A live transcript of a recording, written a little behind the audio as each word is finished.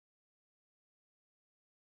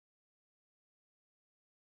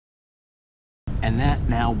And that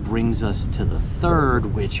now brings us to the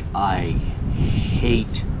third, which I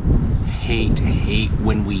hate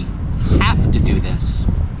when we have to do this,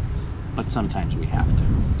 but sometimes we have to.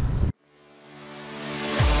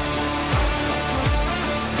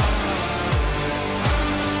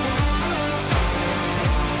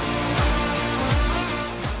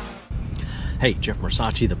 Hey, Jeff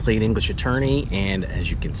Marsace, the Plain English Attorney, and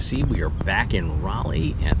as you can see, we are back in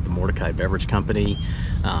Raleigh at the Mordecai Beverage Company.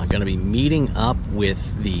 Going to be meeting up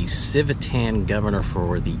with the Civitan governor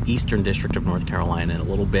for the Eastern District of North Carolina in a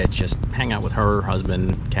little bit. Just hang out with her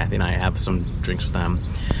husband, Kathy, and I have some drinks with them.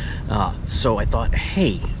 So I thought,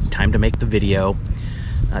 hey, time to make the video.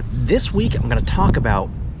 This week, I'm going to talk about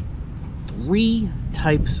 3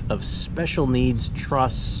 types of special needs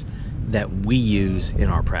trusts that we use in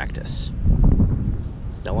our practice.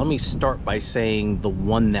 Now let me start by saying the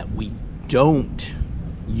one that we don't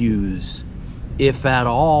use, if at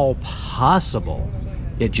all possible.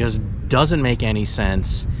 It just doesn't make any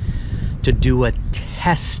sense to do a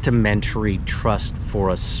testamentary trust for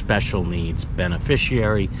a special needs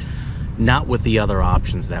beneficiary, not with the other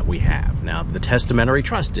options that we have. Now, the testamentary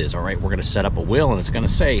trust is, all right, we're gonna set up a will and it's gonna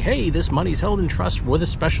say, hey, this money's held in trust for the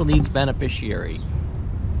special needs beneficiary,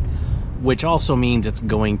 which also means it's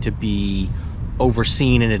going to be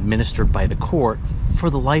overseen and administered by the court for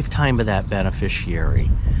the lifetime of that beneficiary.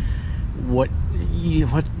 What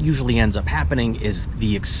usually ends up happening is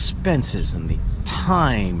the expenses and the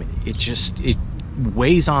time, it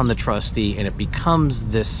weighs on the trustee, and it becomes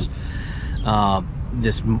this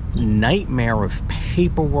this nightmare of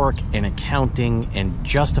paperwork and accounting and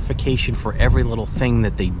justification for every little thing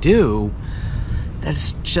that they do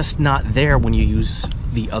that's just not there when you use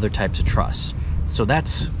the other types of trusts. So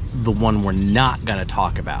that's the one we're not going to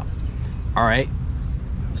talk about. All right,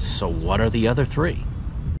 so what are the other 3?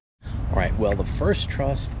 All right, well, the first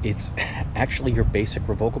trust, it's actually your basic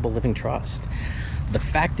revocable living trust. The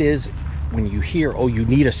fact is, when you hear, oh, you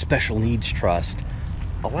need a special needs trust,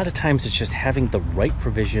 a lot of times it's just having the right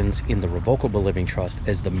provisions in the revocable living trust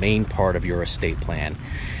as the main part of your estate plan.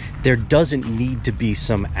 There doesn't need to be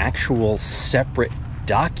some actual separate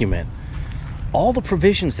document. All the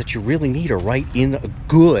provisions that you really need are right in a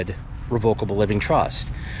good revocable living trust,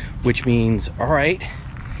 which means, all right,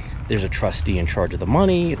 there's a trustee in charge of the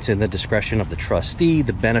money. It's in the discretion of the trustee.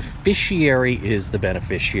 The beneficiary is the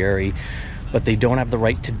beneficiary, but they don't have the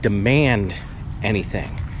right to demand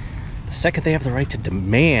anything. The second they have the right to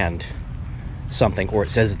demand something, or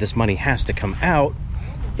it says that this money has to come out,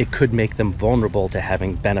 it could make them vulnerable to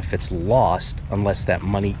having benefits lost unless that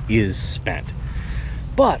money is spent.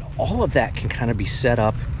 But all of that can kind of be set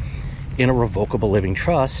up in a revocable living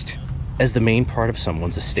trust as the main part of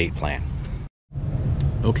someone's estate plan.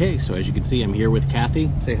 Okay, so as you can see, I'm here with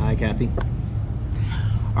Kathy. Say hi, Kathy.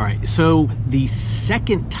 All right, so the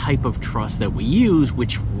second type of trust that we use,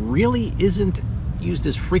 which really isn't used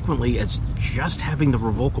as frequently as just having the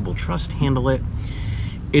revocable trust handle it,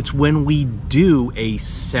 it's when we do a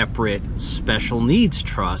separate special needs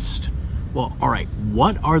trust. Well, all right,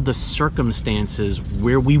 what are the circumstances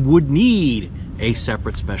where we would need a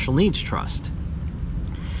separate special needs trust?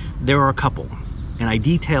 There are a couple, and I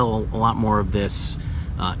detail a lot more of this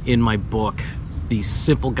in my book, The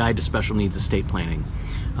Simple Guide to Special Needs Estate Planning,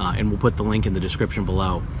 and we'll put the link in the description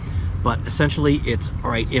below. But essentially, it's,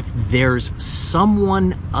 all right, if there's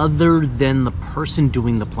someone other than the person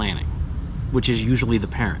doing the planning, which is usually the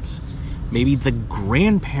parents, maybe the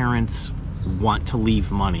grandparents want to leave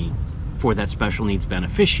money for that special needs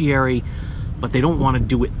beneficiary, but they don't want to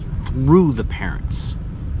do it through the parents.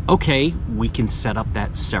 Okay, we can set up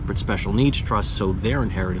that separate special needs trust so their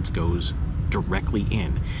inheritance goes directly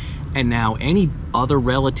in. And now any other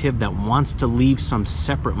relative that wants to leave some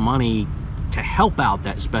separate money to help out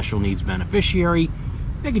that special needs beneficiary,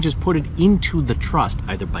 they can just put it into the trust,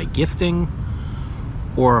 either by gifting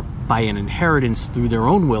or by an inheritance through their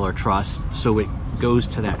own will or trust, so it goes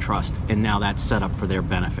to that trust, and now that's set up for their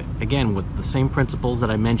benefit. Again, with the same principles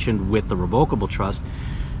that I mentioned with the revocable trust,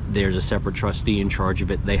 there's a separate trustee in charge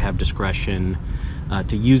of it. They have discretion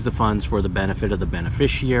to use the funds for the benefit of the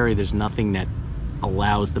beneficiary. There's nothing that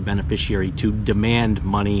allows the beneficiary to demand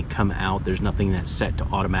money come out. There's nothing that's set to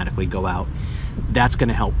automatically go out. That's going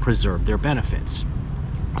to help preserve their benefits.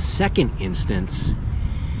 Second instance,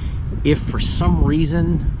 if for some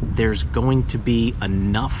reason there's going to be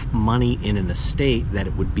enough money in an estate that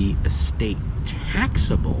it would be estate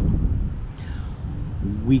taxable,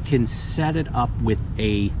 we can set it up with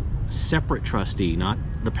a separate trustee, not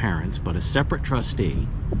the parents, but a separate trustee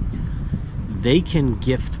they can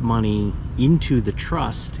gift money into the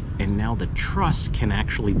trust, and now the trust can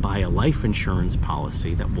actually buy a life insurance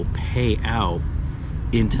policy that will pay out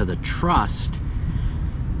into the trust,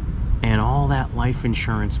 and all that life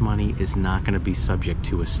insurance money is not going to be subject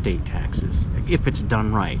to estate taxes if it's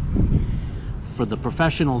done right. For the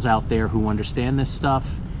professionals out there who understand this stuff,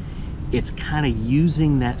 it's kind of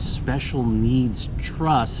using that special needs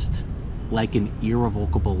trust like an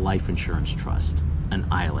irrevocable life insurance trust, an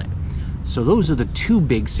ILIT. So those are the two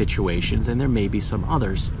big situations, and there may be some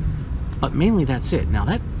others, but mainly that's it. Now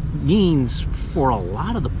that means for a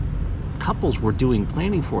lot of the couples we're doing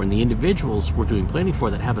planning for and the individuals we're doing planning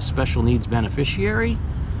for that have a special needs beneficiary,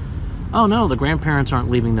 oh no, the grandparents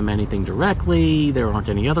aren't leaving them anything directly, there aren't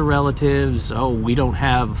any other relatives, oh, we don't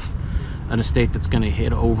have an estate that's going to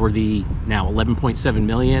hit over the now 11.7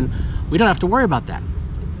 million. We don't have to worry about that.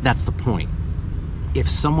 That's the point. If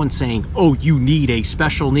someone's saying, oh, you need a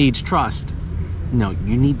special needs trust, no,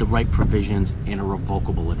 you need the right provisions in a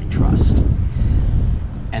revocable living trust.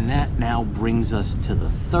 And that now brings us to the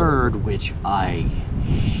third, which I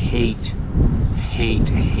hate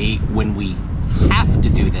when we have to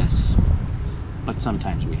do this, but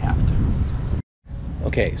sometimes we have to.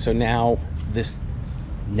 Okay, so now this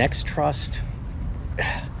next trust,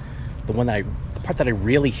 the part that I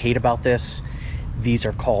really hate about this, these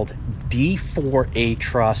are called D4A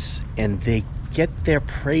trusts, and they get their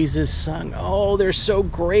praises sung. Oh, they're so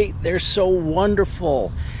great, they're so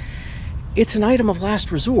wonderful. It's an item of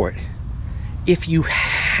last resort. If you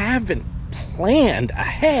haven't planned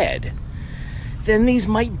ahead, then these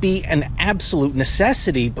might be an absolute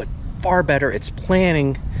necessity, but far better it's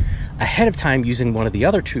planning ahead of time using one of the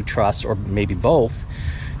other two trusts, or maybe both,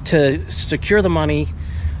 to secure the money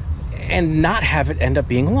and not have it end up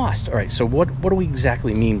being lost. All right, so what do we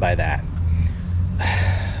exactly mean by that?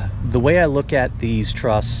 The way I look at these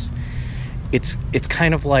trusts, it's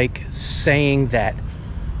kind of like saying that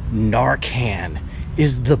Narcan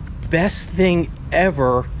is the best thing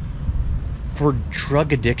ever for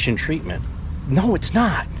drug addiction treatment. No, it's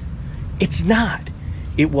not. It's not.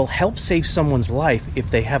 It will help save someone's life if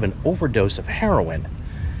they have an overdose of heroin,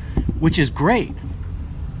 which is great.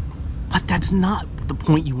 But that's not the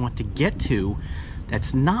point you want to get to.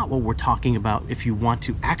 That's not what we're talking about. If you want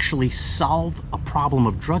to actually solve a problem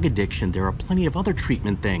of drug addiction, there are plenty of other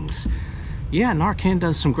treatment things. Yeah, Narcan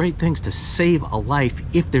does some great things to save a life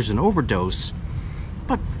if there's an overdose,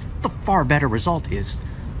 but the far better result is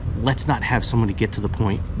let's not have somebody get to the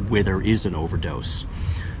point where there is an overdose.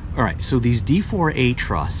 All right, so these D4A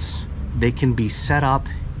trusts, they can be set up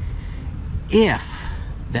if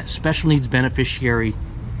that special needs beneficiary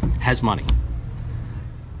has money.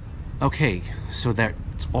 Okay, so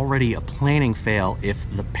that's already a planning fail if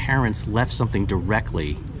the parents left something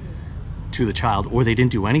directly to the child, or they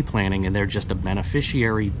didn't do any planning and they're just a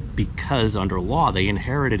beneficiary because under law they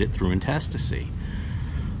inherited it through intestacy.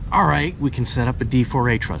 All right, we can set up a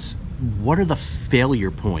D4A trust. What are the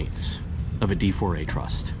failure points of a D4A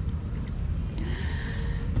trust?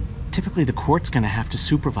 Typically the court's going to have to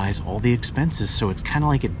supervise all the expenses, so it's kind of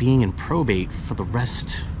like it being in probate for the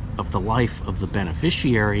rest of the life of the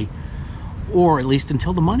beneficiary, or at least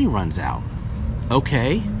until the money runs out.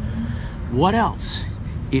 Okay, what else?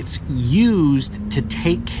 It's used to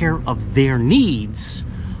take care of their needs,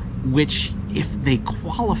 which if they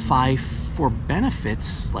qualify for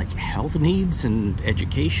benefits like health needs and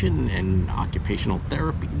education and occupational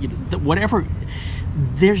therapy, whatever,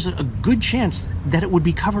 there's a good chance that it would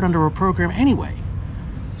be covered under a program anyway.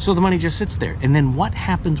 So the money just sits there. And then what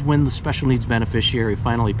happens when the special needs beneficiary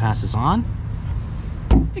finally passes on?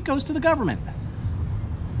 It goes to the government.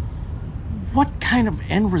 What kind of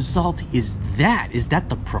end result is that? Is that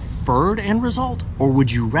the preferred end result? Or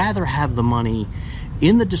would you rather have the money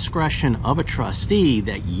in the discretion of a trustee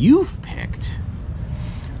that you've picked,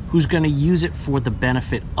 who's going to use it for the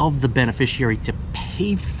benefit of the beneficiary to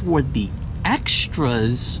pay for the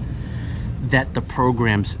extras that the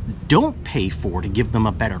programs don't pay for to give them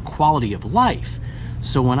a better quality of life?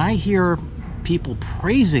 So when I hear people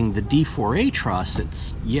praising the D4A trust,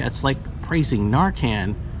 it's like praising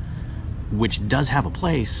Narcan, which does have a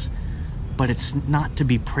place, but it's not to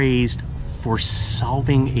be praised for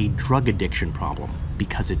solving a drug addiction problem,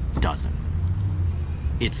 because it doesn't.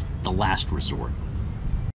 It's the last resort.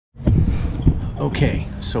 Okay,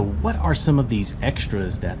 so what are some of these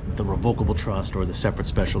extras that the revocable trust or the separate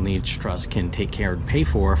special needs trust can take care and pay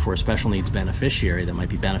for a special needs beneficiary that might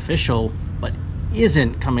be beneficial but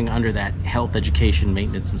isn't coming under that health, education,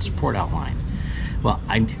 maintenance, and support outline? Well,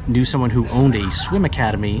 I knew someone who owned a swim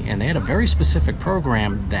academy, and they had a very specific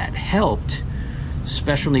program that helped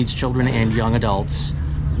special needs children and young adults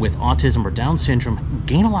with autism or Down syndrome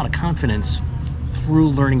gain a lot of confidence through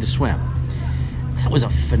learning to swim. That was a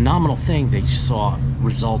phenomenal thing. They saw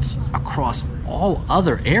results across all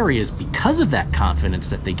other areas because of that confidence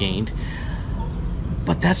that they gained.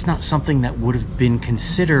 But that's not something that would have been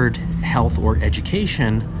considered health or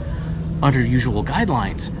education under usual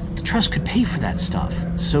guidelines. The trust could pay for that stuff.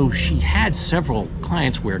 So she had several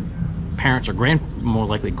clients where parents or more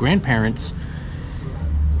likely grandparents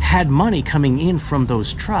had money coming in from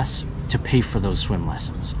those trusts to pay for those swim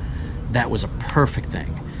lessons. That was a perfect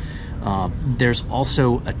thing. There's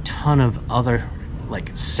also a ton of other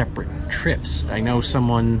like separate trips. I know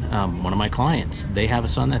someone, one of my clients, they have a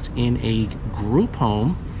son that's in a group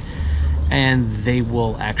home, and they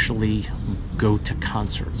will actually go to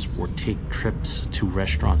concerts or take trips to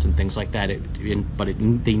restaurants and things like that.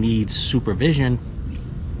 They need supervision.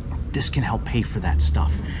 This can help pay for that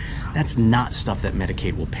stuff. That's not stuff that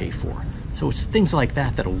Medicaid will pay for. So it's things like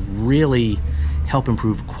that that'll really help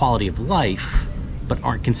improve quality of life, but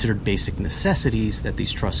aren't considered basic necessities that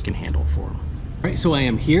these trusts can handle for them. All right, so I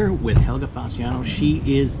am here with Helga Fasciano. She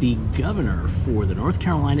is the governor for the North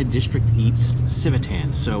Carolina District East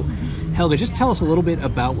Civitan. So Helga, just tell us a little bit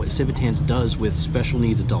about what Civitan does with special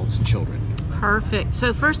needs adults and children. Perfect.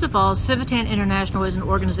 So first of all, Civitan International is an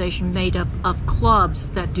organization made up of clubs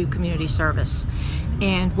that do community service.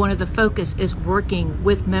 And one of the focus is working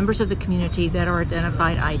with members of the community that are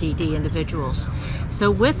identified IDD individuals. So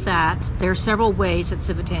with that, there are several ways that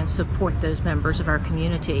Civitan support those members of our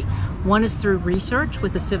community. One is through research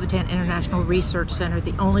with the Civitan International Research Center,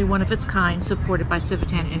 the only one of its kind supported by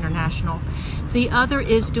Civitan International. The other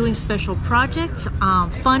is doing special projects,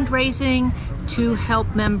 fundraising to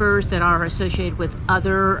help members that are associated with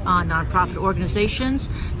other nonprofit organizations,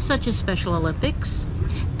 such as Special Olympics.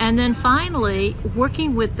 And then finally,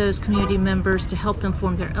 working with those community members to help them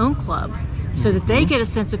form their own club so that they get a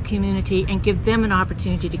sense of community and give them an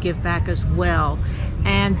opportunity to give back as well.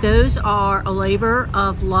 And those are a labor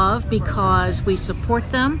of love because we support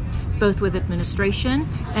them both with administration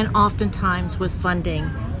and oftentimes with funding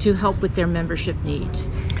to help with their membership needs.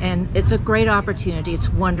 And it's a great opportunity. It's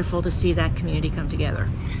wonderful to see that community come together.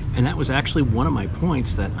 And that was actually one of my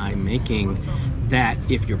points that I'm making, that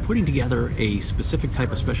if you're putting together a specific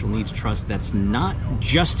type of special needs trust that's not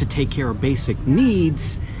just to take care of basic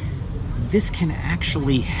needs, this can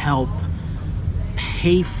actually help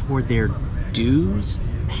pay for their dues,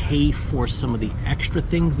 pay for some of the extra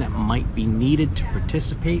things that might be needed to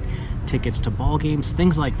participate, tickets to ball games,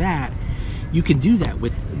 things like that. You can do that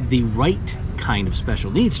with the right kind of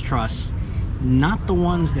special needs trusts, not the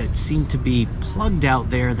ones that seem to be plugged out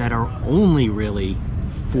there that are only really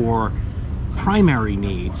for primary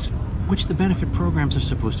needs, which the benefit programs are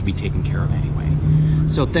supposed to be taking care of anyway.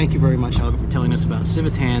 So thank you very much, Helga, for telling us about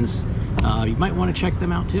Civitans. You might want to check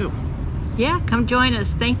them out too. Yeah, come join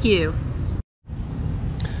us. Thank you.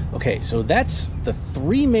 Okay, so that's the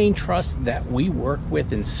three main trusts that we work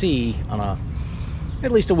with and see on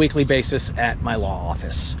at least a weekly basis at my law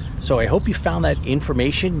office. So I hope you found that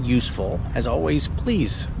information useful. As always,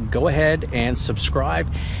 please go ahead and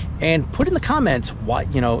subscribe and put in the comments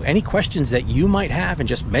any questions that you might have, and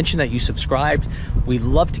just mention that you subscribed. We'd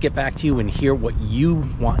love to get back to you and hear what you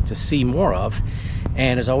want to see more of.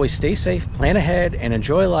 And as always, stay safe, plan ahead, and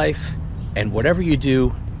enjoy life. And whatever you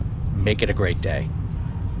do, make it a great day.